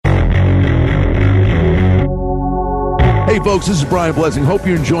Hey, folks, this is Brian Blessing. Hope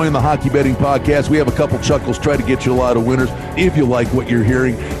you're enjoying the Hockey Betting Podcast. We have a couple chuckles, try to get you a lot of winners. If you like what you're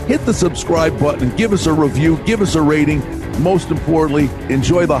hearing, hit the subscribe button, give us a review, give us a rating. Most importantly,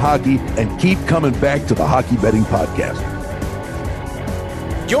 enjoy the hockey and keep coming back to the Hockey Betting Podcast.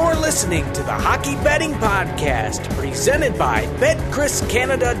 You're listening to the Hockey Betting Podcast, presented by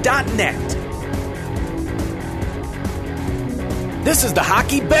BetChrisCanada.net. This is the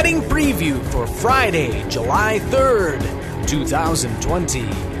Hockey Betting Preview for Friday, July 3rd, 2020.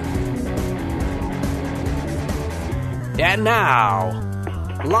 And now,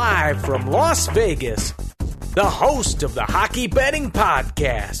 live from Las Vegas, the host of the Hockey Betting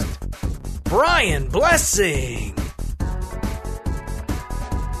Podcast, Brian Blessing.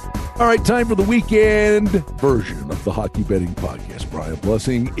 All right, time for the weekend version of the Hockey Betting Podcast. Brian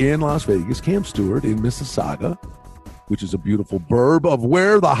Blessing in Las Vegas, Cam Stewart in Mississauga, which is a beautiful burb of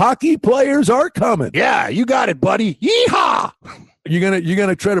where the hockey players are coming. Yeah, you got it, buddy. Yeehaw! You're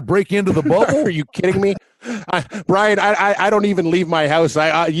gonna try to break into the bubble? Are you kidding me? Brian, I don't even leave my house.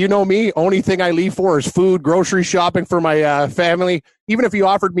 You know me. Only thing I leave for is food, grocery shopping for my family. Even if you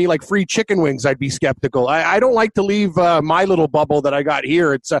offered me like free chicken wings, I'd be skeptical. I don't like to leave my little bubble that I got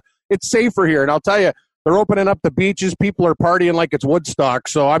here. It's safer here, and I'll tell you, they're opening up the beaches. People are partying like it's Woodstock.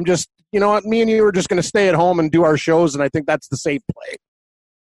 So I'm just, you know what, me and you are just going to stay at home and do our shows, and I think that's the safe play.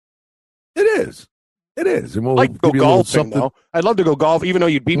 It is. And we'll like to go golfing, though. I'd love to go golf, even though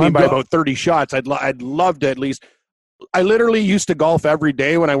you'd beat me by about 30 shots. I'd love to at least. I literally used to golf every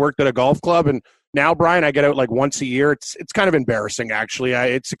day when I worked at a golf club, and now, Brian, I get out like once a year. It's kind of embarrassing, actually.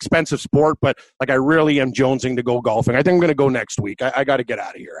 It's expensive sport, but like I really am jonesing to go golfing. I think I'm going to go next week. I got to get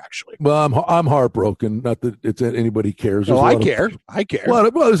out of here, actually. Well, I'm heartbroken. Not that anybody cares. No, I care.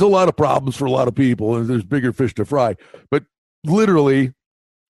 There's a lot of problems for a lot of people, and there's bigger fish to fry. But literally,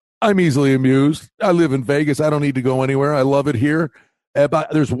 I'm easily amused. I live in Vegas. I don't need to go anywhere. I love it here.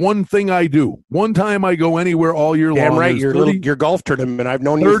 There's one thing I do. One time I go anywhere all year long. Damn right, your golf tournament. I've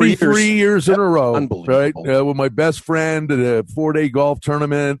known you for 33 years in a row. Unbelievable. Right? With my best friend at a 4-day golf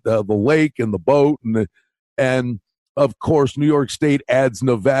tournament, the lake and the boat, and of course, New York State adds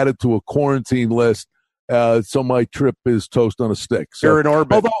Nevada to a quarantine list. So my trip is toast on a stick. So, you're in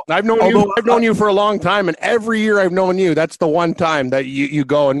orbit. I've known you for a long time, and every year I've known you. That's the one time that you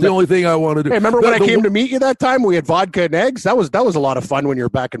go. And the only thing I want to do. Hey, remember when I came to meet you that time? We had vodka and eggs. That was a lot of fun when you were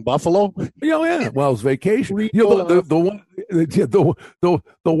back in Buffalo. Yeah. Well, it was vacation. The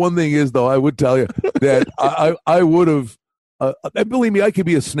one thing is, though, I would tell you that I would have. Believe me, I could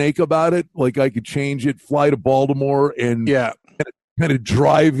be a snake about it. Like I could change it, fly to Baltimore, and kind of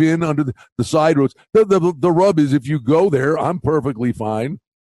drive in under the side roads. The rub is if you go there, I'm perfectly fine.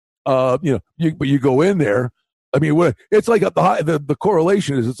 But you go in there. I mean, it's like the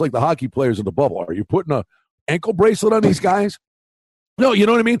correlation is it's like the hockey players in the bubble. Are you putting a ankle bracelet on these guys? No, you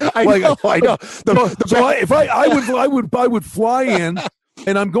know what I mean. I know. I would fly in,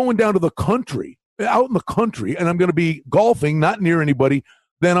 and I'm going down to the country, out in the country, and I'm going to be golfing, not near anybody.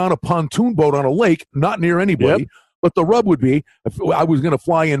 Then on a pontoon boat on a lake, not near anybody. Yep. But the rub would be if I was going to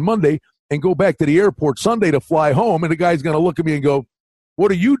fly in Monday and go back to the airport Sunday to fly home, and the guy's going to look at me and go, "What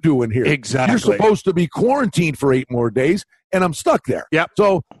are you doing here? Exactly. You're supposed to be quarantined for 8 more days, and I'm stuck there." Yeah.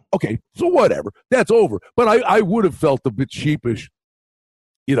 So, okay, so whatever. That's over. But I would have felt a bit sheepish,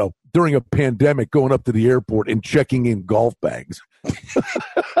 during a pandemic going up to the airport and checking in golf bags.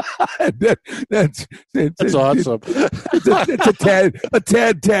 That's awesome. It's a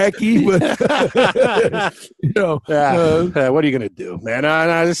tad tacky, but what are you gonna do, man?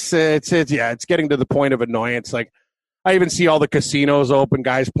 It's getting to the point of annoyance. Like I even see all the casinos open,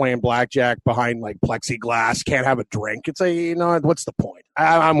 guys playing blackjack behind like plexiglass, can't have a drink. It's what's the point?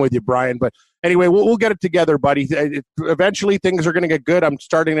 I'm with you, Brian, but anyway, we'll get it together, buddy. Eventually, things are going to get good. I'm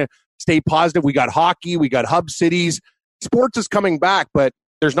starting to stay positive. We got hockey. We got hub cities. Sports is coming back, but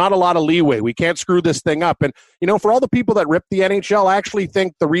there's not a lot of leeway. We can't screw this thing up. And, for all the people that rip the NHL, I actually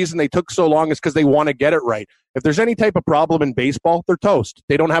think the reason they took so long is because they want to get it right. If there's any type of problem in baseball, they're toast.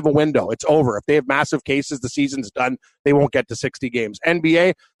 They don't have a window. It's over. If they have massive cases, the season's done. They won't get to 60 games.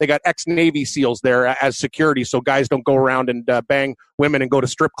 NBA, they got ex-Navy SEALs there as security so guys don't go around and bang women and go to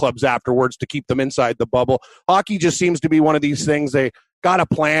strip clubs afterwards to keep them inside the bubble. Hockey just seems to be one of these things. They got a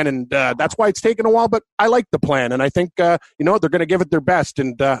plan, and that's why it's taken a while, but I like the plan, and I think, they're going to give it their best,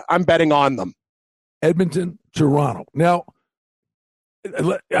 and I'm betting on them. Edmonton, Toronto. Now,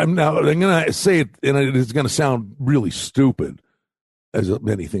 I'm going to say it, and it's going to sound really stupid, as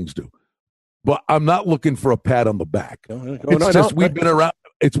many things do, but I'm not looking for a pat on the back. We've been around.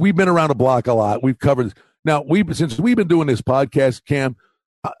 We've been around the block a lot. We've covered. Now, since we've been doing this podcast, Cam,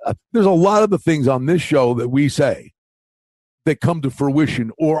 there's a lot of the things on this show that we say that come to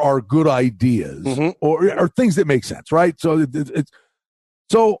fruition or are good ideas or things that make sense, right? So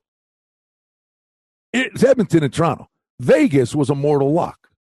it's Edmonton and Toronto. Vegas was a mortal lock,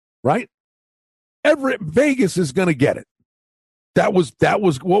 right? Vegas is going to get it. That was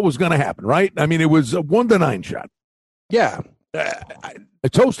what was going to happen, right? I mean, it was a 1-9 shot. Yeah. A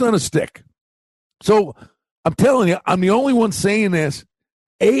toast on a stick. So I'm telling you, I'm the only one saying this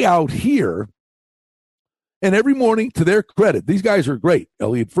out here. And every morning, to their credit, these guys are great.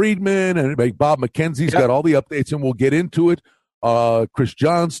 Elliot Friedman and Bob McKenzie's got all the updates, and we'll get into it. Chris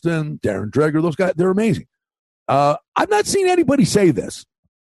Johnston, Darren Dreger, those guys, they're amazing. I've not seen anybody say this.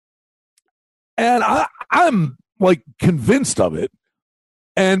 And I'm like convinced of it.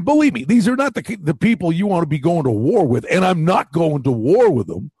 And believe me, these are not the people you want to be going to war with. And I'm not going to war with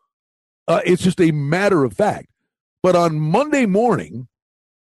them. It's just a matter of fact. But on Monday morning,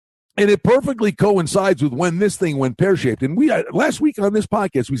 and it perfectly coincides with when this thing went pear-shaped. And we last week on this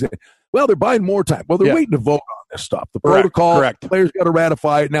podcast, we said, well, they're buying more time. Well, they're waiting to vote on this stuff. The protocol, players got to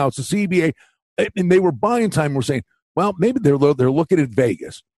ratify it. Now it's the CBA. And they were buying time. We're saying, well, maybe they're looking at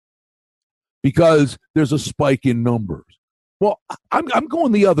Vegas because there's a spike in numbers. Well, I'm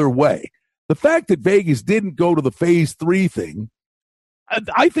going the other way. The fact that Vegas didn't go to the Phase 3 thing,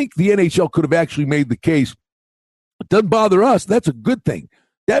 I think the NHL could have actually made the case. It doesn't bother us. That's a good thing.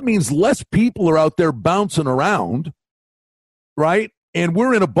 That means less people are out there bouncing around, right? And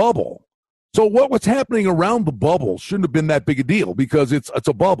we're in a bubble. So what's happening around the bubble shouldn't have been that big a deal because it's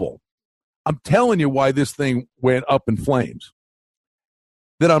a bubble. I'm telling you why this thing went up in flames.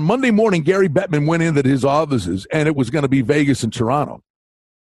 That on Monday morning, Gary Bettman went into his offices, and it was going to be Vegas and Toronto.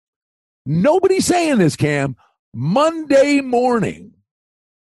 Nobody's saying this, Cam. Monday morning,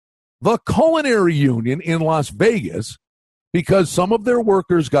 the Culinary Union in Las Vegas, because some of their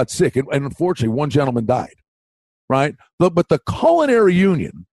workers got sick, and unfortunately, one gentleman died, right? But the Culinary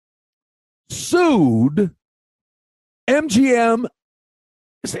Union sued MGM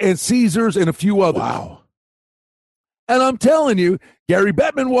and Caesars and a few others. Wow. And I'm telling you, Gary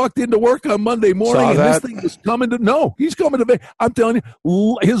Bettman walked into work on Monday morning, and this thing is coming to, he's coming to Vegas. I'm telling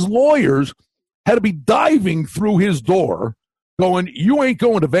you, his lawyers had to be diving through his door going, you ain't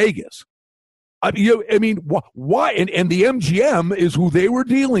going to Vegas. I mean, why? And the MGM is who they were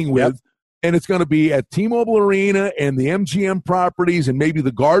dealing with, and it's going to be at T-Mobile Arena and the MGM properties and maybe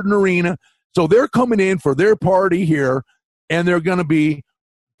the Garden Arena. So they're coming in for their party here, and they're going to be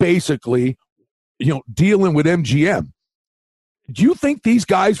basically, dealing with MGM. Do you think these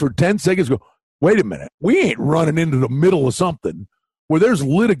guys for 10 seconds go, wait a minute, we ain't running into the middle of something where there's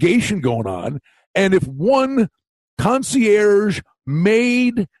litigation going on, and if one concierge,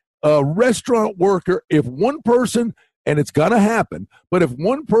 maid, restaurant worker, if one person, and it's going to happen, but if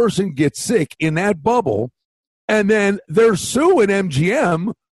one person gets sick in that bubble and then they're suing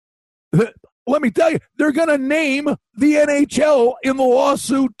MGM, let me tell you, they're going to name the NHL in the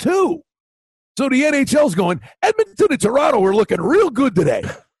lawsuit too. So the NHL's going, Edmonton and Toronto are looking real good today.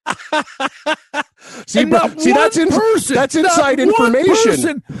 See, that's inside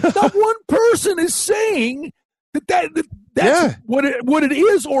information. Not one person is saying that's what it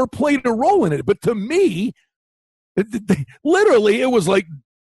is or played a role in it. But to me, literally, it was like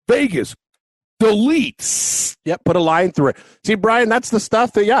Vegas. Delete. Yep, put a line through it. See, Brian, that's the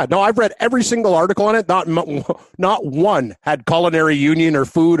stuff that, I've read every single article on it. Not one had Culinary Union or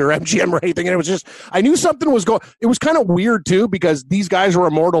food or MGM or anything. And it was just, I knew something was going. It was kind of weird, too, because these guys were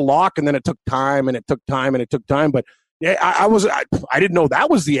a mortal lock, and then it took time, and it took time, and it took time. But yeah, I didn't know that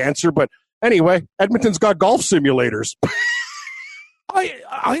was the answer. But anyway, Edmonton's got golf simulators.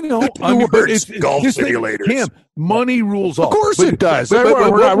 I know. It's golf simulators. Cam, money rules all. Of course it does.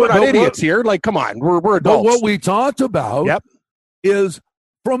 We're not idiots here. Like, come on. We're adults. But what we talked about is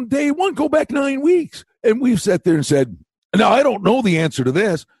from day one, go back 9 weeks. And we've sat there and said, now, I don't know the answer to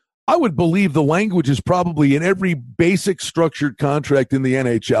this. I would believe the language is probably in every basic structured contract in the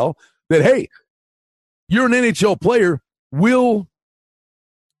NHL that, hey, you're an NHL player, we'll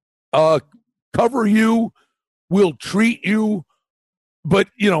cover you, we'll treat you. But,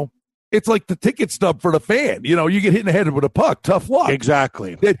 it's like the ticket stub for the fan. You get hit in the head with a puck. Tough luck.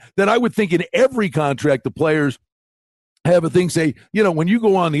 Exactly. That I would think in every contract the players have a thing say, when you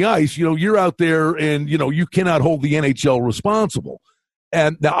go on the ice, you're out there and, you cannot hold the NHL responsible.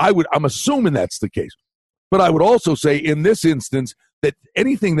 And now I'm assuming that's the case. But I would also say in this instance that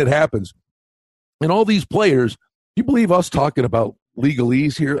anything that happens and all these players, you believe us talking about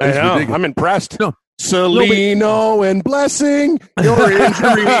legalese here? I know. I'm impressed. No. Salino and Blessing, your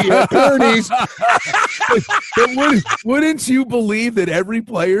injury attorneys. But wouldn't you believe that every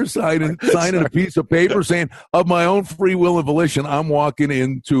player signing a piece of paper saying, of my own free will and volition, I'm walking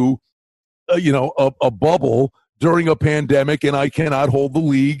into, a bubble during a pandemic, and I cannot hold the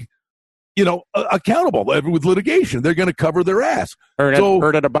league, accountable with litigation. They're going to cover their ass.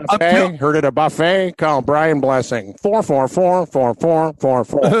 Heard at a buffet. Heard at a buffet. Call Brian Blessing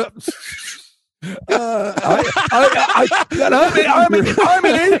 444-4444. I'm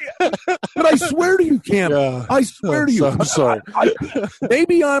an idiot, but I swear to you, Cam. I swear to you. I'm sorry.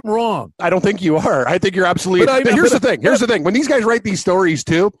 Maybe I'm wrong. I don't think you are. I think you're absolutely. Here's the thing. Here's the thing. When these guys write these stories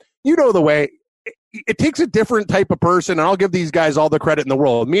too, the way it takes a different type of person, and I'll give these guys all the credit in the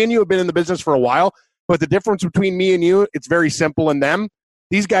world. Me and you have been in the business for a while, but the difference between me and you, it's very simple in them.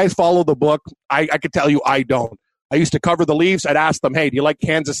 These guys follow the book. I could tell you I don't. I used to cover the Leafs. I'd ask them, hey, do you like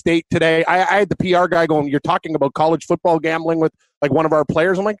Kansas State today? I had the PR guy going, you're talking about college football gambling with like one of our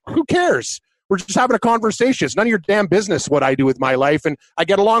players. I'm like, who cares? We're just having a conversation. It's none of your damn business what I do with my life. And I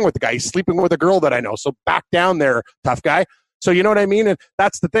get along with the guy. He's sleeping with a girl that I know. So back down there, tough guy. So you know what I mean? And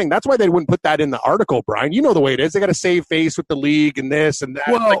that's the thing. That's why they wouldn't put that in the article, Brian. You know the way it is. They got to save face with the league and this and that.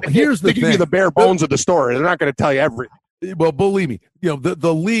 Well, here's the thing. They give you the bare bones of the story. They're not going to tell you everything. Well, believe me,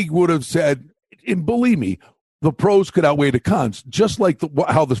 the league would have said, and believe me, the pros could outweigh the cons, just like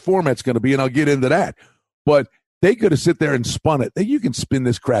how the format's going to be, and I'll get into that. But they could have sit there and spun it. You can spin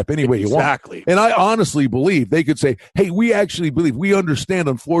this crap any way you want. Exactly. And I honestly believe they could say, hey, we understand,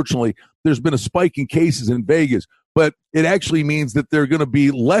 unfortunately, there's been a spike in cases in Vegas, but it actually means that there are going to be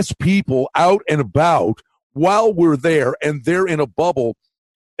less people out and about while we're there, and they're in a bubble.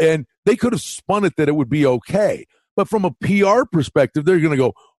 And they could have spun it that it would be okay. But from a PR perspective, they're going to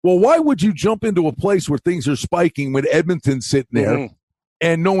go, well, why would you jump into a place where things are spiking when Edmonton's sitting there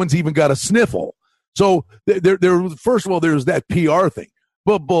and no one's even got a sniffle? So first of all, there's that PR thing.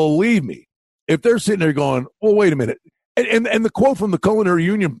 But believe me, if they're sitting there going, well, wait a minute. And the quote from the culinary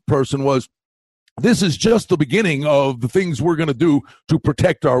union person was, this is just the beginning of the things we're going to do to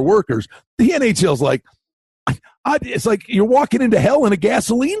protect our workers. The NHL's like, it's like you're walking into hell in a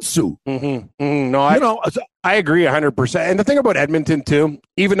gasoline suit. No, I agree 100%. And the thing about Edmonton too,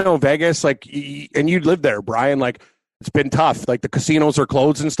 even though Vegas, and you live there, Brian, it's been tough. Like the casinos are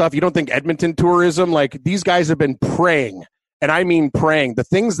closed and stuff. You don't think Edmonton tourism, these guys have been praying. And I mean praying. The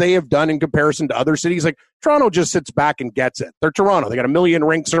things they have done in comparison to other cities, like Toronto just sits back and gets it. They're Toronto. They got 1 million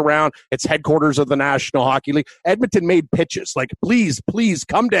rinks around. It's headquarters of the National Hockey League. Edmonton made pitches like, please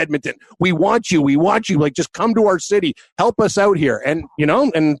come to Edmonton. We want you. Just come to our city. Help us out here. And,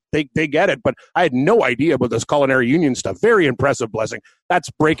 and they get it. But I had no idea about this culinary union stuff. Very impressive, Blessing.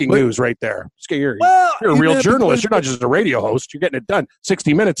 That's breaking news right there. You're a real journalist. You're not just a radio host. You're getting it done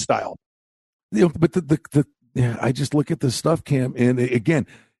 60 Minutes style. But yeah, I just look at this stuff, Cam, and again,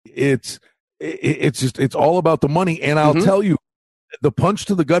 it's all about the money. And I'll tell you, the punch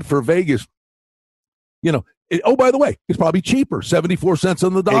to the gut for Vegas, by the way, it's probably cheaper, 74 cents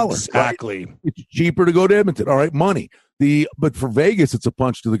on the dollar. Exactly. Right? It's cheaper to go to Edmonton. All right, money. But for Vegas, it's a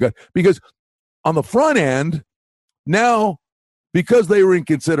punch to the gut because on the front end, now, because they were in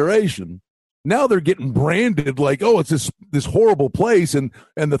consideration, now they're getting branded like, oh, it's this horrible place and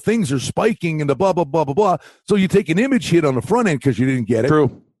the things are spiking and the blah, blah, blah, blah, blah. So you take an image hit on the front end because you didn't get it.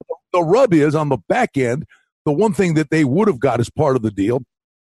 True. The rub is on the back end, the one thing that they would have got as part of the deal,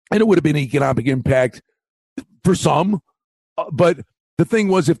 and it would have been economic impact for some. But the thing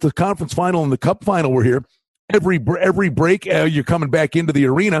was, if the conference final and the cup final were here, every break you're coming back into the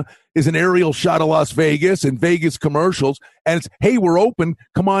arena is an aerial shot of Las Vegas and Vegas commercials, and it's, hey, we're open,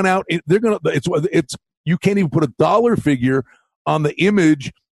 come on out. It's you can't even put a dollar figure on the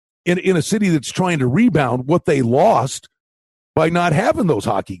image in a city that's trying to rebound what they lost by not having those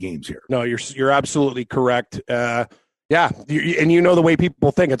hockey games here. No, you're absolutely correct. Yeah, and the way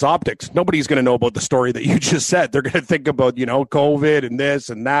people think, it's optics. Nobody's going to know about the story that you just said. They're going to think about COVID and this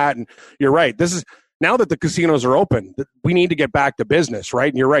and that. And you're right. This is. Now that the casinos are open, we need to get back to business,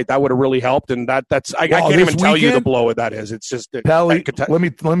 right? And you're right, that would have really helped. And I can't even tell you the blow that is. It's just Pally, let me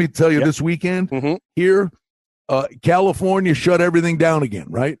tell you, this weekend here, California shut everything down again,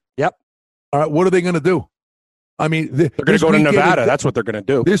 right? Yep. All right, what are they going to do? I mean, they're going to go to Nevada. That's what they're going to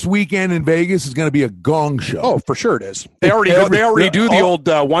do. This weekend in Vegas is going to be a gong show. Oh, for sure it is. They already do the old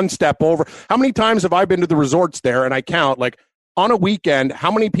one step over. How many times have I been to the resorts there? And I count on a weekend, how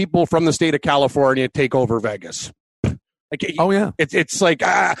many people from the state of California take over Vegas? Oh, yeah. It's like,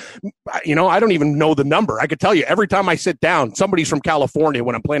 I don't even know the number. I could tell you every time I sit down, somebody's from California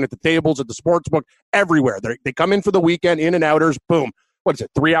when I'm playing at the tables, at the sports book, everywhere. They come in for the weekend, in and outers, boom. What is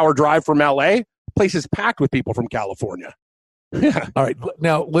it, 3-hour drive from L.A.? place is packed with people from California. Yeah. All right.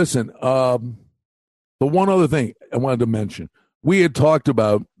 Now, listen, the one other thing I wanted to mention, we had talked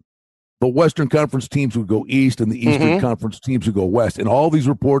about the Western Conference teams would go east and the Eastern Conference teams would go west. And all these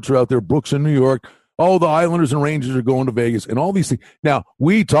reports are out there. Brooks in New York. Oh, the Islanders and Rangers are going to Vegas and all these things. Now,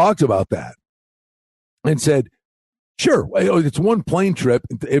 we talked about that and said, sure, it's one plane trip.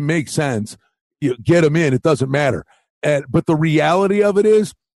 It makes sense. You get them in. It doesn't matter. But the reality of it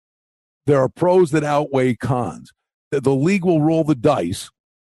is there are pros that outweigh cons. The league will roll the dice.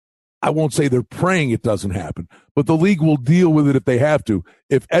 I won't say they're praying it doesn't happen, but the league will deal with it if they have to.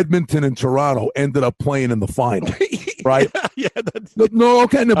 If Edmonton and Toronto ended up playing in the final, right? Yeah. No,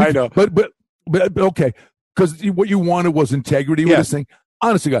 okay. No, I know. But okay. Because what you wanted was integrity with this thing.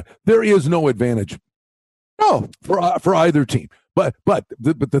 Honestly, God, there is no advantage. No, for either team. But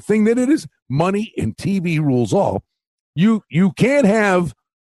the thing that it is, money and TV rules all. You can't have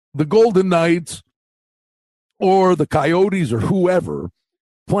the Golden Knights or the Coyotes or whoever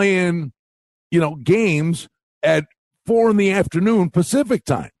playing, games at 4 p.m. Pacific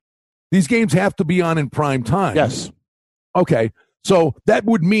time. These games have to be on in prime time. Yes. Okay. So that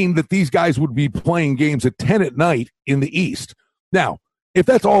would mean that these guys would be playing games at 10 at night in the East. Now, if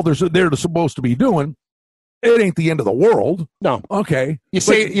that's all they're supposed to be doing, it ain't the end of the world. No. Okay. You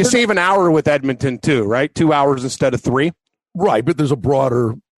save an hour with Edmonton too, right? 2 hours instead of 3. Right, but there's a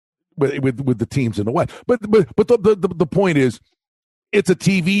broader with the teams in the West. But the point is, it's a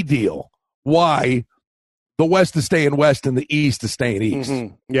TV deal. Why the West is staying West and the East is staying East?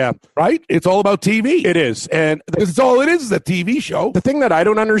 Yeah, right. It's all about TV. It is, and because it's all it is a TV show. The thing that I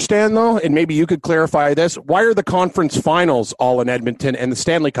don't understand, though, and maybe you could clarify this: why are the conference finals all in Edmonton and the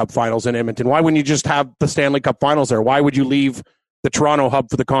Stanley Cup finals in Edmonton? Why wouldn't you just have the Stanley Cup finals there? Why would you leave the Toronto hub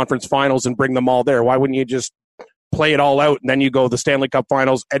for the conference finals and bring them all there? Why wouldn't you just play it all out and then you go the Stanley Cup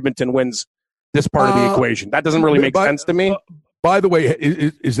finals? Edmonton wins this part of the equation. That doesn't really make sense to me. By the way,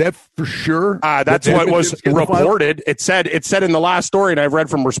 is that for sure? That's what was reported. It said in the last story, and I've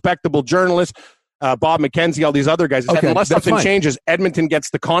read from respectable journalists, Bob McKenzie, all these other guys, it said unless something changes, Edmonton gets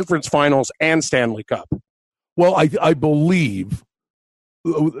the conference finals and Stanley Cup. Well, I believe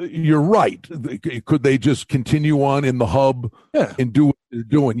you're right. Could they just continue on in the hub and do what they're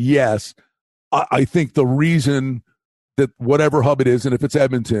doing? Yes. I think the reason that whatever hub it is, and if it's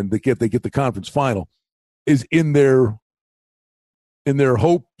Edmonton, they get the conference final, is in their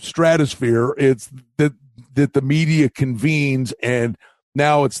hope stratosphere. It's that the media convenes, and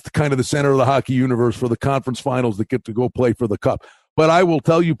now it's kind of the center of the hockey universe for the conference finals that get to go play for the cup. But I will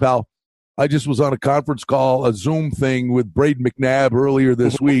tell you, pal, I just was on a conference call, a Zoom thing with Braden McNabb earlier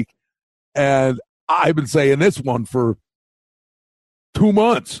this week, and I've been saying this one for 2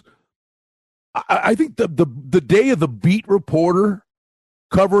 months. I think the day of the beat reporter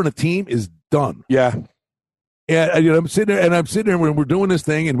covering a team is done. Yeah. And I'm sitting there when we're doing this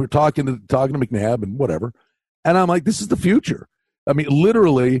thing and we're talking to McNabb and whatever. And I'm like, this is the future. I mean,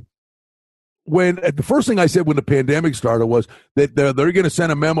 literally, when the first thing I said when the pandemic started was that they're going to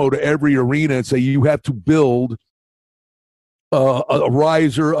send a memo to every arena and say you have to build a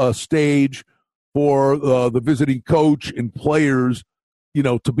riser, a stage for the visiting coach and players.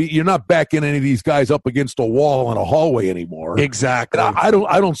 To be, you're not backing any of these guys up against a wall in a hallway anymore. Exactly. And I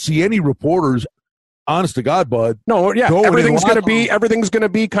don't see any reporters. Honest to God, bud. No, yeah, everything's going to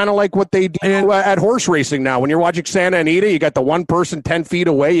be kind of like what they do at horse racing now. When you're watching Santa Anita, you got the one person 10 feet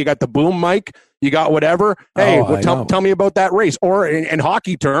away, you got the boom mic, you got whatever. Hey, tell me about that race. Or in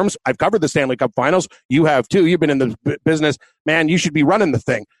hockey terms, I've covered the Stanley Cup Finals. You have too. You've been in the business, man. You should be running the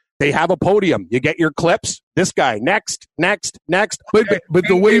thing. They have a podium. You get your clips. This guy next. But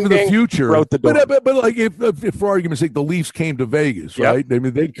the wave of the future. Out the door. But like if for argument's sake, the Leafs came to Vegas, right? I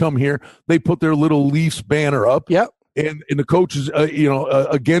mean, they'd come here. They put their little Leafs banner up. Yep. And the coach is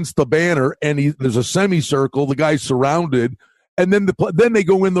against the banner, and there's a semicircle. The guy's surrounded, and then they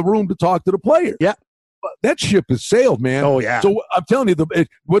go in the room to talk to the player. Yeah. That ship has sailed, man. Oh yeah. So I'm telling you,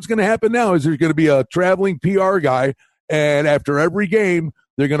 what's going to happen now is there's going to be a traveling PR guy, and after every game,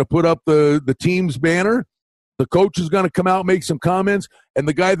 they're going to put up the team's banner. The coach is going to come out, make some comments, and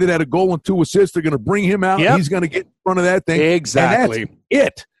the guy that had a goal and 2 assists, they're going to bring him out. And he's going to get in front of that thing. Exactly. And that's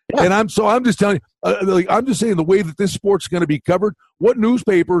it. Yeah. And I'm just telling you, I'm just saying the way that this sport's going to be covered. What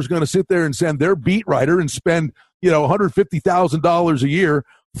newspaper is going to sit there and send their beat writer and spend $150,000 a year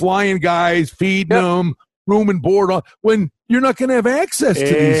flying guys, feeding them, room and board on, when you're not going to have access to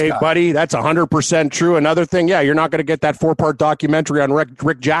these guys. Buddy, that's 100% true. Another thing, you're not going to get that 4-part documentary on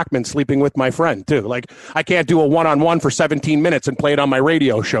Rick Jackman sleeping with my friend, too. Like, I can't do a one-on-one for 17 minutes and play it on my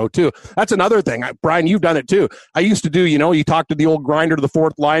radio show, too. That's another thing. Brian, you've done it, too. I used to do, you talk to the old grinder to the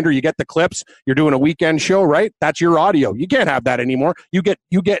fourth liner, you get the clips, you're doing a weekend show, right? That's your audio. You can't have that anymore. You get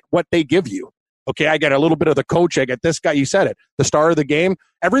what they give you. Okay, I get a little bit of the coach. I get this guy. You said it. The star of the game.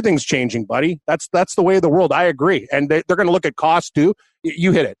 Everything's changing, buddy. That's the way of the world. I agree. And they're going to look at cost, too.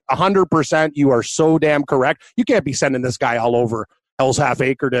 You hit it. 100%. You are so damn correct. You can't be sending this guy all over Hell's Half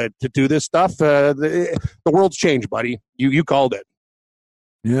Acre to do this stuff. The world's changed, buddy. You called it.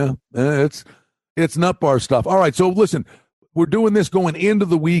 Yeah, it's nut bar stuff. All right, so listen, we're doing this going into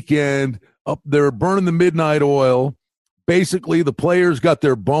the weekend. They're burning the midnight oil. Basically, the players got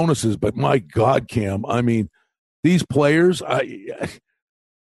their bonuses, but my God, Cam, I mean, these players,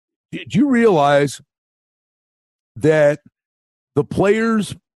 did you realize that the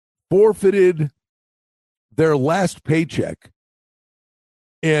players forfeited their last paycheck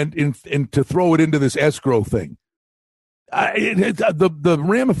and to throw it into this escrow thing? The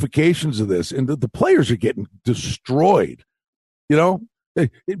ramifications of this, and the players are getting destroyed, We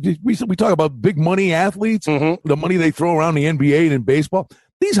talk about big money athletes, the money they throw around the NBA and in baseball.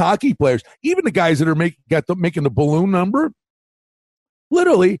 These hockey players, even the guys that are making the balloon number,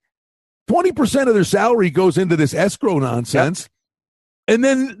 literally 20% of their salary goes into this escrow nonsense. Yep. And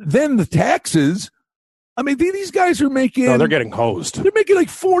then the taxes. I mean, these guys are making... No, they're getting hosed. They're making like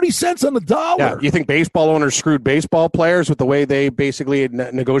 40 cents on the dollar. Yeah, you think baseball owners screwed baseball players with the way they basically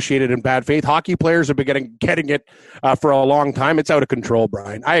negotiated in bad faith? Hockey players have been getting it for a long time. It's out of control,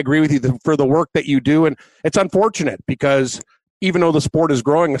 Brian. I agree with you for the work that you do, and it's unfortunate because even though the sport is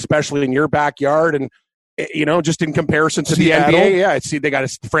growing, especially in your backyard, and just in comparison to Seattle. The NBA, they got a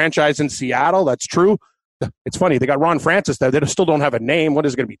franchise in Seattle. That's true. It's funny. They got Ron Francis there. They still don't have a name. What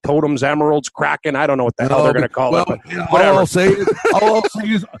is it going to be? Totems, Emeralds, Kraken? I don't know what the hell they're going to call it. But all I'll say is,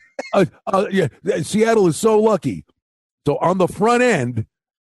 Seattle is so lucky. So on the front end,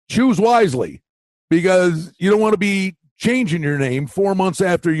 choose wisely because you don't want to be changing your name 4 months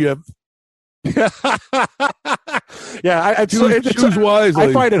after you have. Choose wisely.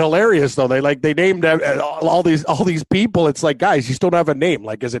 I find it hilarious though. They named all these people. It's like, guys, you still don't have a name.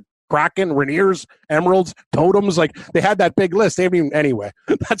 Like, is it Kraken, Rainiers, Emeralds, Totems? Like, they had that big list. They haven't even, anyway.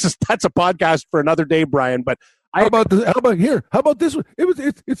 That's a podcast for another day, Brian. But how about this one?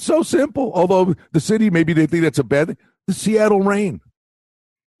 It's so simple. Although the city, maybe they think that's a bad thing. The Seattle Rain,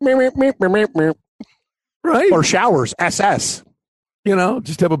 right? Or Showers, SS.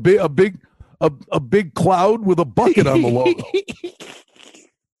 Just have a big cloud with a bucket on the logo.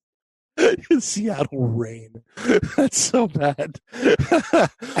 Seattle Rain. That's so bad.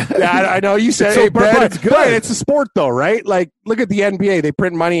 I know you said so bad. It's good. But it's a sport, though, right? Like, look at the NBA. They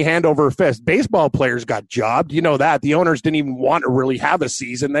print money hand over fist. Baseball players got jobbed. You know that. The owners didn't even want to really have a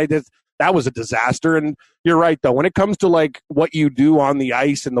season. That was a disaster. And you're right, though. When it comes to like what you do on the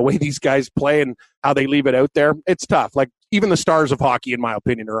ice and the way these guys play and how they leave it out there, it's tough. Like, even the stars of hockey, in my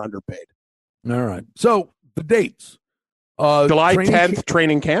opinion, are underpaid. All right. So the dates. July 10th,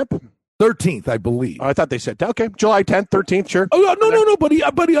 training camp. 13th, I believe. I thought they said, okay, July 10th, 13th, sure. Oh, no, buddy,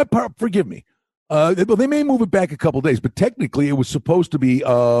 forgive me. Well, they may move it back a couple days, but technically it was supposed to be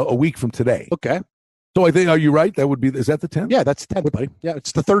a week from today. Okay. So I think, are you right? Is that the 10th? Yeah, that's 10th, buddy. Yeah,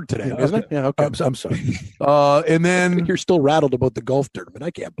 it's the 3rd today, isn't it? Yeah, okay. I'm sorry. And then... You're still rattled about the golf tournament.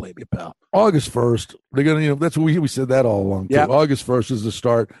 I can't blame you, pal. August 1st. They're going to, that's what we said that all along. Too. Yeah. August 1st is the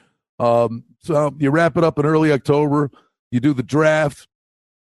start. So you wrap it up in early October. You do the draft.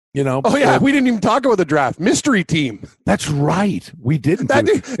 Oh yeah, we didn't even talk about the draft. Mystery team. That's right. We didn't. That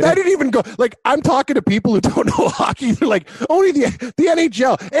didn't even go. Like, I'm talking to people who don't know hockey. They're like, only the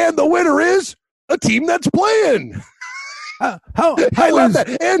NHL, and the winner is a team that's playing. I love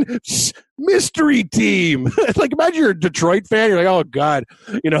that. And mystery team. Like, imagine you're a Detroit fan. You're like, oh God,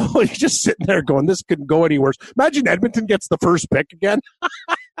 you're just sitting there going, this couldn't go any worse. Imagine Edmonton gets the first pick again.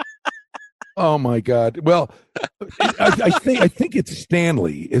 Oh my God! Well, I think it's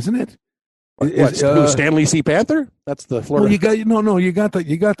Stanley, isn't it? Stanley C. Panther? That's the Florida. Well, you got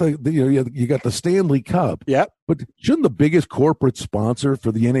the Stanley Cup. Yeah, but shouldn't the biggest corporate sponsor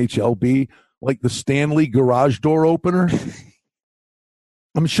for the NHL be like the Stanley garage door opener?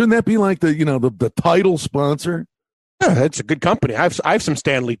 I mean, shouldn't that be like the title sponsor? Yeah, it's a good company. I have some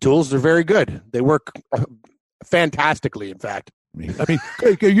Stanley tools. They're very good. They work fantastically, in fact. I mean,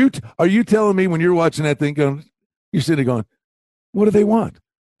 are you telling me when you're watching that thing, you're sitting going, what do they want?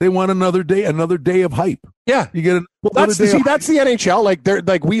 They want another day of hype. Yeah, you get that's the NHL. Like they're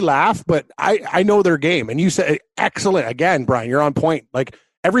like we laugh, but I know their game. And you said excellent again, Brian. You're on point. Like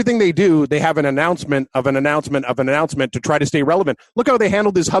everything they do, they have an announcement of an announcement of an announcement to try to stay relevant. Look how they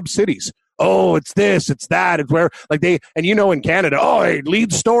handled his hub cities. Oh, it's this, it's that, it's where like they and in Canada. Oh, hey,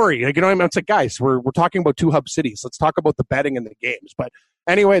 lead story. Like, you know what I mean? It's like, guys, we're talking about 2 hub cities. Let's talk about the betting and the games. But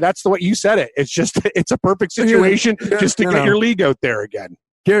anyway, that's the way you said it. It's just it's a perfect situation just to get your league out there again.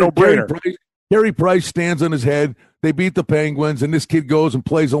 Gary Price stands on his head. They beat the Penguins, and this kid goes and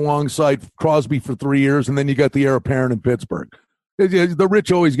plays alongside Crosby for 3 years, and then you got the heir apparent in Pittsburgh. The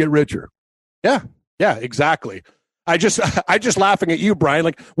rich always get richer. Yeah, exactly. I just laughing at you, Brian.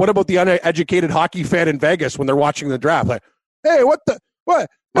 Like, what about the uneducated hockey fan in Vegas when they're watching the draft? Like, hey, what?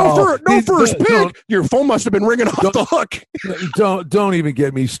 No first pick. Your phone must have been ringing off the hook. Don't even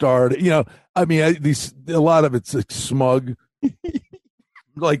get me started. I mean, a lot of it's like smug.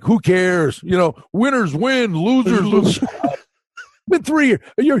 Like, who cares? Winners win, losers lose. Been 3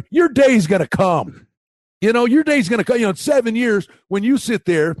 years. Your day's gonna come. Your day's gonna come. In 7 years, when you sit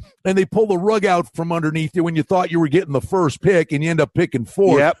there and they pull the rug out from underneath you when you thought you were getting the first pick and you end up picking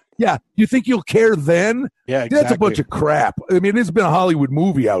 4th. Yep. Yeah. You think you'll care then? Yeah, exactly. That's a bunch of crap. I mean, it's been a Hollywood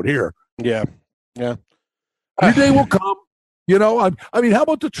movie out here. Yeah. Your day will come. I mean, how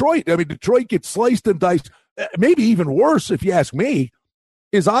about Detroit? I mean, Detroit gets sliced and diced. Maybe even worse, if you ask me,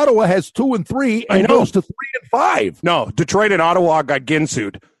 is Ottawa has 2 and 3 and goes to 3 and 5. No, Detroit and Ottawa got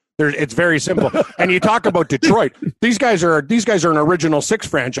ginsued. It's very simple. And you talk about Detroit. These guys are an original 6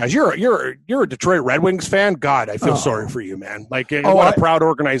 franchise. You're a Detroit Red Wings fan. God, I feel sorry for you, man. Like, what a proud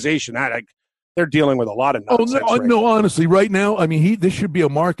organization. They're dealing with a lot of nonsense. No, honestly, right now, I mean, this should be a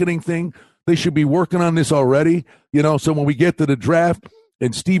marketing thing. They should be working on this already. So when we get to the draft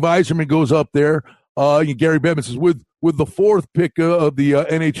and Steve Yzerman goes up there, Gary Bettman says, with the 4th pick of the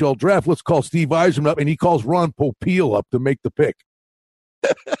NHL draft, let's call Steve Yzerman up, and he calls Ron Popeil up to make the pick.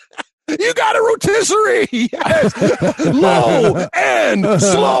 You got a rotisserie. Yes. Low and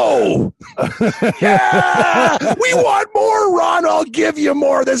slow. Yeah. We want more, Ron. I'll give you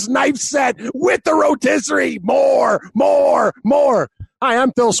more. This knife set with the rotisserie. More. Hi,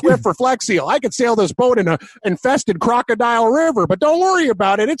 I'm Phil Swift for Flex Seal. I could sail this boat in an infested crocodile river, but don't worry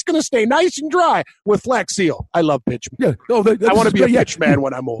about it. It's going to stay nice and dry with Flex Seal. I love pitch. Yeah. I want to be a pitch man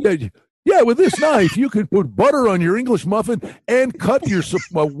when I'm old. Yeah, with this knife, you could put butter on your English muffin and cut your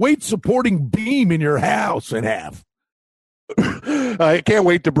weight-supporting beam in your house in half. I can't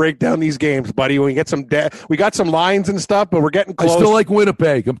wait to break down these games, buddy. We got some lines and stuff, but we're getting close. I still like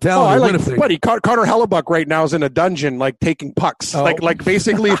Winnipeg. I'm telling you, Winnipeg. Buddy, Carter Hellebuck right now is in a dungeon, like taking pucks, like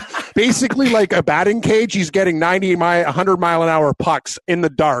basically like a batting cage. He's getting 100 mile an hour pucks in the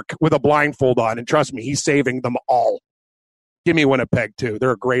dark with a blindfold on, and trust me, he's saving them all. Give me Winnipeg too.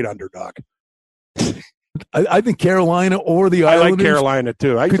 They're a great underdog. I think Carolina or the Islanders. I like Carolina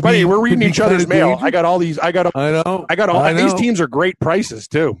too. We're reading each other's mail. I got all these. I got all these teams are great prices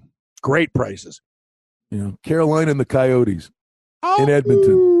too. Great prices. Carolina and the Coyotes in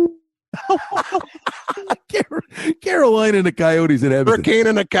Edmonton. Carolina and the Coyotes in Edmonton. Hurricane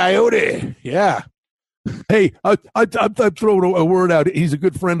and a Coyote. Yeah. Hey, I'm throwing a word out. He's a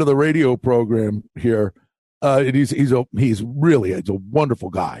good friend of the radio program here. He's really a wonderful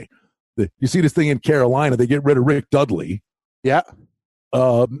guy. You see this thing in Carolina, they get rid of Rick Dudley. Yeah.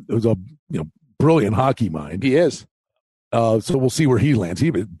 It was a brilliant hockey mind. He is. So we'll see where he lands.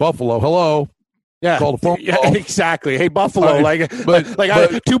 Buffalo, hello. Yeah. Call the phone call. Yeah, exactly. Hey, Buffalo, 2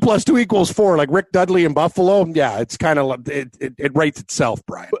 + 2 = 4, like Rick Dudley in Buffalo. Yeah, it's kind of it rates itself,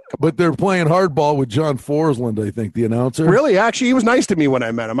 Brian. But they're playing hardball with John Forsland, I think, the announcer. Really? Actually, he was nice to me when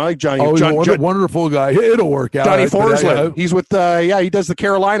I met him. I like Johnny. He's a wonderful guy. It'll work out. Johnny Forsland. He's with he does the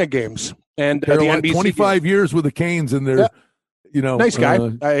Carolina games and Carolina, the NBC 25 years with the Canes, and they're nice guy.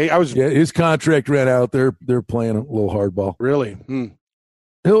 His contract ran out. They're playing a little hardball. Really?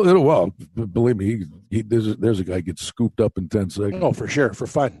 Well, believe me, there's a guy gets scooped up in 10 seconds. Oh, for sure, for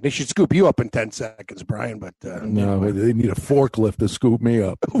fun. They should scoop you up in 10 seconds, Brian. But no, they need a forklift to scoop me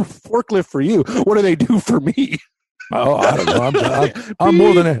up. Forklift for you? What do they do for me? Oh, I don't know. I'm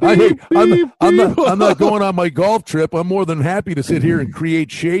more than I'm not going on my golf trip. I'm more than happy to sit here and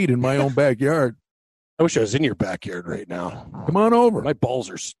create shade in my own backyard. I wish I was in your backyard right now. Come on over. My balls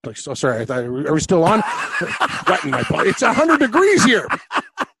are so sorry. Are we still on? Wetting my balls. It's 100 degrees here.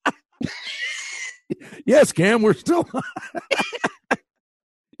 Yes, Cam, we're still.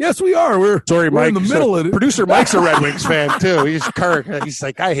 Yes, we are. We're Mike, in the middle of it. Producer Mike's a Red Wings fan too. He's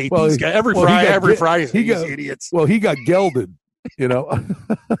like, I hate these guys. Every Friday, these idiots. Well, he got gelded. Who do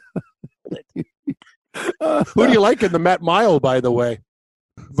you like in the Met Mile, by the way?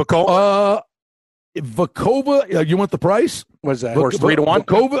 Vacova? Vacova, you want the price? Was that horse 3-1?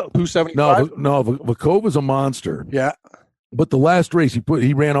 Vacova, 275? No, Vacova's a monster. Yeah. But the last race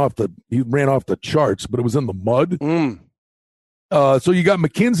he ran off the charts, but it was in the mud. So you got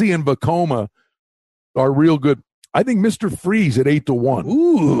McKinsey and Vacoma are real good. I think Mr. Freeze at 8-1.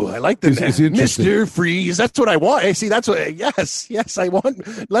 Ooh, I like this. Mr. Freeze. That's what I want. I see. That's what. Yes, I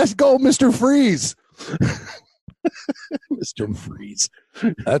want. Let's go, Mr. Freeze. Mr. Freeze.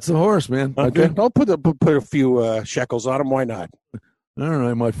 That's the horse, man. Okay, I'll put a few shekels on him. Why not? All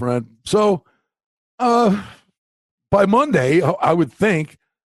right, my friend. So, by Monday, I would think.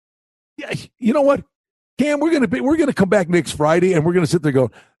 Yeah, you know what, Cam? We're gonna come back next Friday, and we're gonna sit there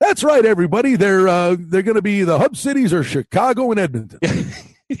going, "That's right, everybody. They're gonna be the hub cities are Chicago and Edmonton."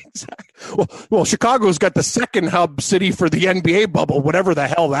 Exactly. Well, Chicago's got the second hub city for the NBA bubble, whatever the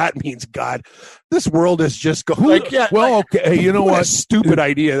hell that means. God, this world is just going. Okay. Hey, you know what? A stupid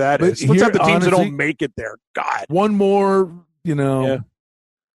idea that is. Let's have the teams that don't make it there. God. One more,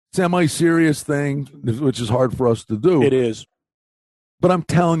 semi-serious thing, which is hard for us to do. It is. But I'm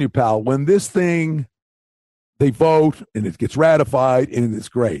telling you, pal, when this thing, they vote and it gets ratified and it's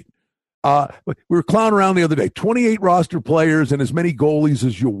great. We were clowning around the other day, 28 roster players and as many goalies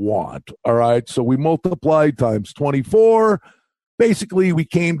as you want. All right. So we multiplied times 24. Basically, we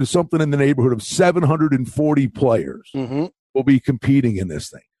came to something in the neighborhood of 740 players will be competing in this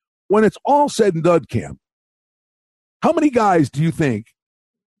thing. When it's all said and done, Cam, how many guys do you think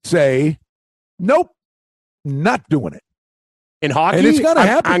say, nope, not doing it? In hockey, and it's going to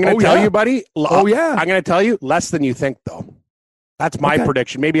happen. I'm going to tell you, buddy. Oh, yeah. I'm going to tell you less than you think, though. That's my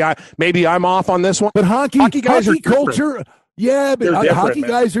prediction. Maybe I'm off on this one. But hockey culture, yeah, but hockey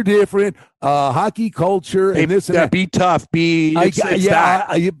guys are different. Hockey culture and this and that. Be tough.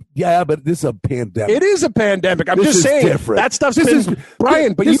 Yeah, but this is a pandemic. It is a pandemic. I'm just saying different. That stuff's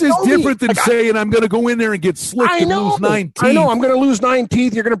Brian. But this is different than saying I'm going to go in there and get slicked and lose 9 teeth. I know. I'm going to lose 9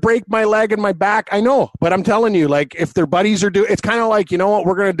 teeth. You're going to break my leg and my back. I know. But I'm telling you, like, if their buddies are doing, it's kind of like, you know what?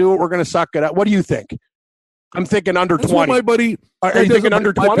 We're going to do it. We're going to suck it up. What do you think? I'm thinking under 20. My buddy, are you thinking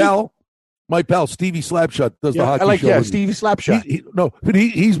under 20? My pal Stevie Slapshot does the hockey show. Yeah, Stevie Slapshot. But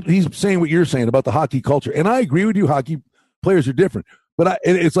he's saying what you're saying about the hockey culture, and I agree with you. Hockey players are different, but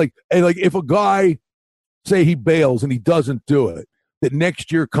it's like if a guy say he bails and he doesn't do it, that next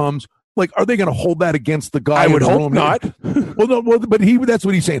year comes. Like, are they going to hold that against the guy? I would hope not. But that's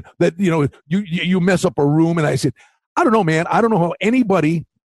what he's saying. That you mess up a room, and I said, I don't know, man. I don't know how anybody.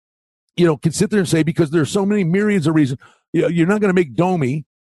 Can sit there and say, because there's so many myriads of reasons, you're not going to make Domi,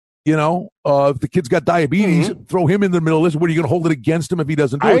 if the kid's got diabetes, throw him in the middle of this. What are you going to hold it against him if he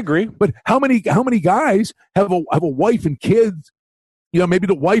doesn't do it? I agree. But how many guys have a wife and kids? Maybe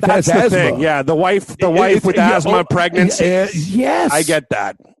the wife has asthma. Thing. Yeah, the wife with asthma, pregnancy. Yes. I get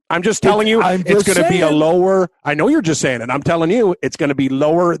that. I'm just telling you, it's going to be a lower. I know you're just saying it. I'm telling you, it's going to be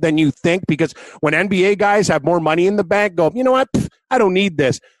lower than you think, because when NBA guys have more money in the bank, go, you know what? I don't need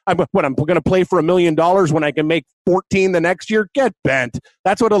this. I'm going to play for $1 million when I can make 14 the next year. Get bent.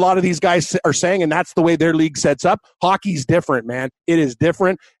 That's what a lot of these guys are saying, and that's the way their league sets up. Hockey's different, man. It is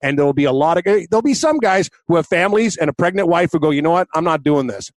different, and there'll be some guys who have families and a pregnant wife who go, you know what? I'm not doing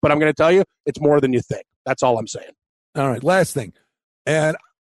this, but I'm going to tell you, it's more than you think. That's all I'm saying. All right, last thing, and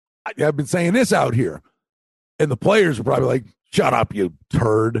I've been saying this out here, and the players are probably like, shut up, you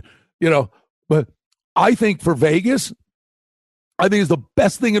turd. But I think for Vegas, I think it's the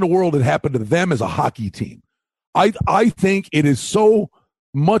best thing in the world that happened to them as a hockey team. I think it is so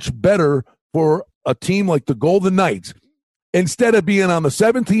much better for a team like the Golden Knights, instead of being on the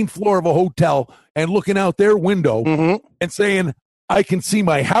 17th floor of a hotel and looking out their window and saying, I can see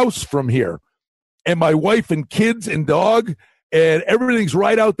my house from here, and my wife and kids and dog, and everything's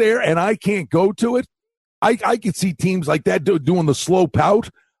right out there, and I can't go to it. I could see teams like that doing the slow pout.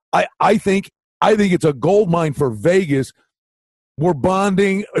 I think it's a gold mine for Vegas. We're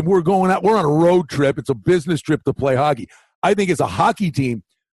bonding, and we're going out. We're on a road trip. It's a business trip to play hockey. I think as a hockey team,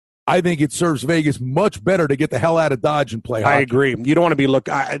 I think it serves Vegas much better to get the hell out of Dodge and play hockey. I agree. You don't want to be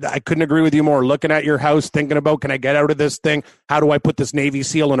I couldn't agree with you more. Looking at your house, thinking about, can I get out of this thing? How do I put this Navy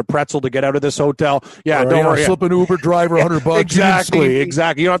SEAL in a pretzel to get out of this hotel? Yeah, don't worry. Slip an Uber driver $100. Exactly. You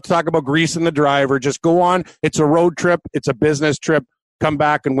don't have to talk about greasing the driver. Just go on. It's a road trip. It's a business trip. Come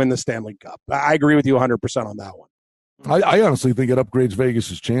back and win the Stanley Cup. I agree with you 100% on that one. I honestly think it upgrades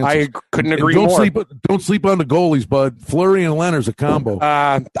Vegas' chances. I couldn't agree more. Don't sleep on the goalies, bud. Fleury and Leonard's a combo.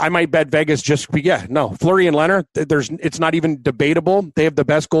 I might bet Vegas Fleury and Leonard, it's not even debatable. They have the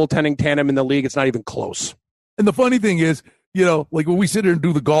best goaltending tandem in the league. It's not even close. And the funny thing is, Like when we sit here and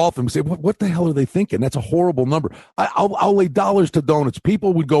do the golf and we say, what the hell are they thinking? That's a horrible number. I'll lay dollars to donuts.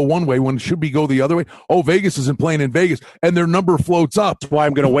 People would go one way when it should be go the other way. Oh, Vegas isn't playing in Vegas, and their number floats up. That's why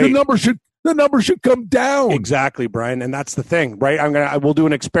I'm going to wait. The number should come down. Exactly, Brian, and that's the thing, right? I will do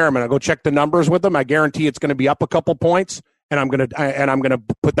an experiment. I'll go check the numbers with them. I guarantee it's going to be up a couple points, and I'm going to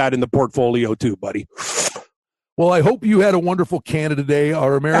put that in the portfolio too, buddy. Well, I hope you had a wonderful Canada Day,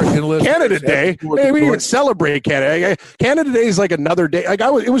 our American listeners. Canada Day? Hey, we didn't even celebrate Canada. Canada Day is like another day.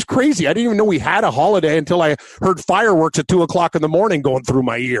 It was crazy. I didn't even know we had a holiday until I heard fireworks at 2:00 in the morning going through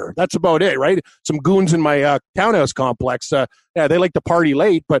my ear. That's about it, right? Some goons in my townhouse complex. They like to party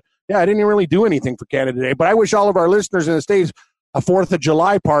late, but I didn't even really do anything for Canada Day. But I wish all of our listeners in the States a 4th of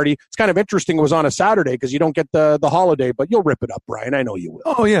July party. It's kind of interesting. It was on a Saturday because you don't get the holiday, but you'll rip it up, Brian. I know you will.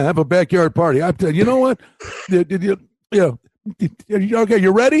 Oh, yeah. Have a backyard party. I tell you know what? Okay,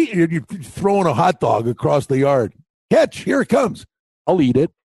 you ready? You're throwing a hot dog across the yard. Catch. Here it comes. I'll eat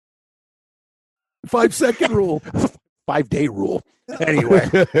it. 5-second rule. 5-day rule. Anyway,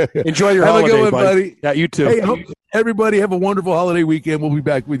 enjoy your holiday, a good one, buddy. Yeah, you too. Hey, everybody have a wonderful holiday weekend. We'll be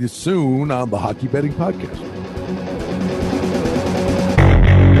back with you soon on the Hockey Betting Podcast.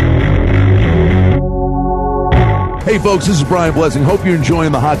 Hey, folks, this is Brian Blessing. Hope you're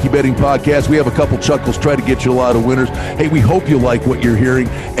enjoying the Hockey Betting Podcast. We have a couple chuckles, try to get you a lot of winners. Hey, we hope you like what you're hearing.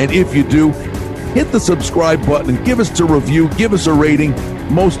 And if you do, hit the subscribe button and give us a review, give us a rating.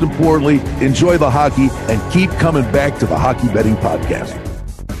 Most importantly, enjoy the hockey and keep coming back to the Hockey Betting Podcast.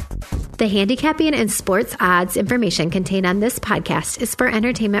 The handicapping and sports odds information contained on this podcast is for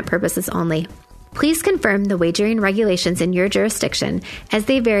entertainment purposes only. Please confirm the wagering regulations in your jurisdiction as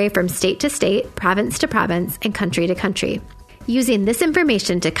they vary from state to state, province to province, and country to country. Using this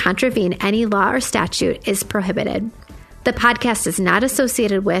information to contravene any law or statute is prohibited. The podcast is not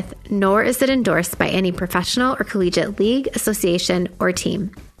associated with, nor is it endorsed by any professional or collegiate league, association, or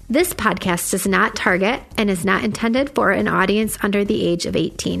team. This podcast does not target and is not intended for an audience under the age of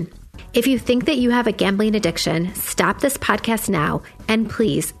 18. If you think that you have a gambling addiction, stop this podcast now and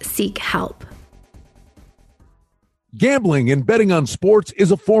please seek help. Gambling and betting on sports is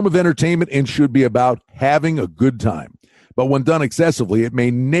a form of entertainment and should be about having a good time. But when done excessively, it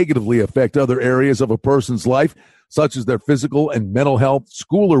may negatively affect other areas of a person's life, such as their physical and mental health,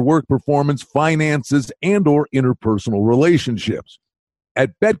 school or work performance, finances, and or interpersonal relationships.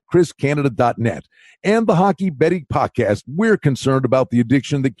 At BetChrisCanada.net and the Hockey Betting Podcast, we're concerned about the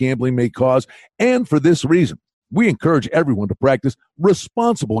addiction that gambling may cause, and for this reason, we encourage everyone to practice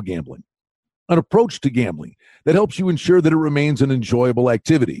responsible gambling, an approach to gambling that helps you ensure that it remains an enjoyable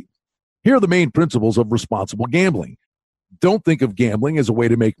activity. Here are the main principles of responsible gambling. Don't think of gambling as a way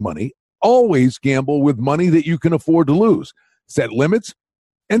to make money. Always gamble with money that you can afford to lose. Set limits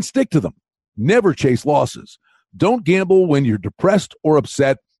and stick to them. Never chase losses. Don't gamble when you're depressed or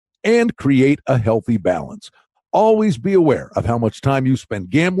upset, and create a healthy balance. Always be aware of how much time you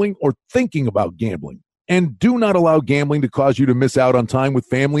spend gambling or thinking about gambling. And do not allow gambling to cause you to miss out on time with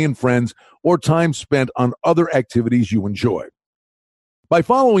family and friends or time spent on other activities you enjoy. By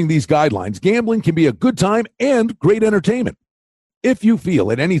following these guidelines, gambling can be a good time and great entertainment. If you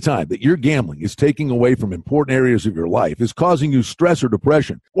feel at any time that your gambling is taking away from important areas of your life, is causing you stress or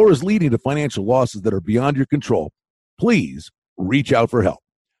depression, or is leading to financial losses that are beyond your control, please reach out for help.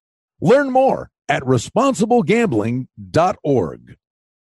 Learn more at responsiblegambling.org.